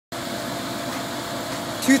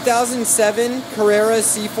2007 Carrera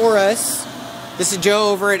C4S. This is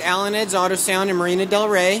Joe over at Ed's Autosound in Marina Del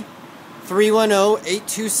Rey.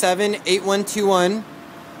 310-827-8121.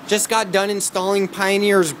 Just got done installing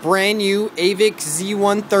Pioneer's brand new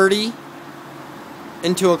AVIC-z130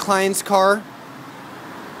 into a client's car.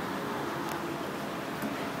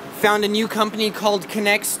 Found a new company called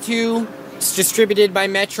Connects2. It's distributed by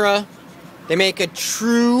Metra. They make a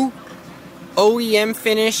true OEM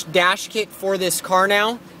finish dash kit for this car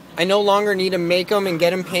now. I no longer need to make them and get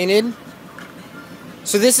them painted.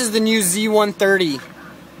 So this is the new Z130.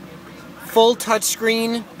 Full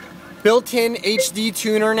touchscreen, built-in HD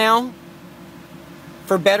tuner now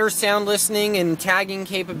for better sound listening and tagging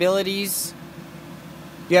capabilities.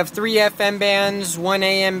 You have 3 FM bands, 1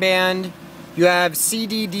 AM band. You have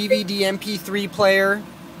CD, DVD, MP3 player.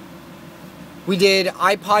 We did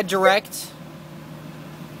iPod Direct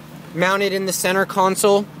mounted in the center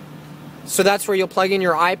console. So that's where you'll plug in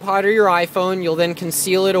your iPod or your iPhone. You'll then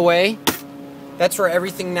conceal it away. That's where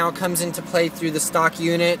everything now comes into play through the stock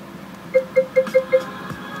unit.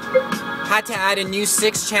 Had to add a new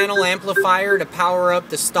 6-channel amplifier to power up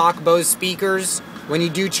the stock Bose speakers. When you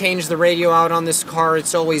do change the radio out on this car,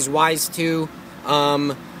 it's always wise to.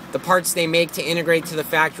 The parts they make to integrate to the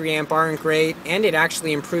factory amp aren't great, and it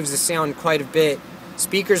actually improves the sound quite a bit.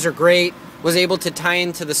 Speakers are great. Was able to tie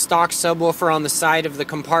into the stock subwoofer on the side of the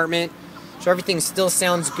compartment, so everything still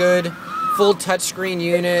sounds good. Full touchscreen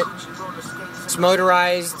unit. It's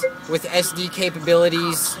motorized with SD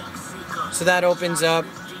capabilities, so that opens up.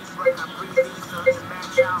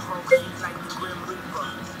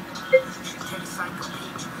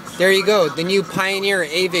 There you go, the new Pioneer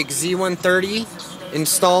AVIC-z130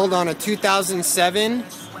 installed on a 2007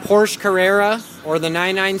 Porsche Carrera or the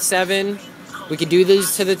 997. We could do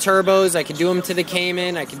these to the turbos, I could do them to the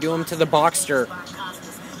Cayman, I could do them to the Boxster.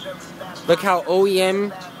 Look how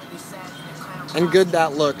OEM and good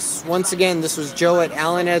that looks. Once again, this was Joe at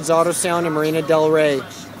Ed's Autosound in Marina Del Rey.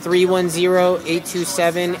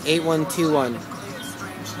 310-827-8121.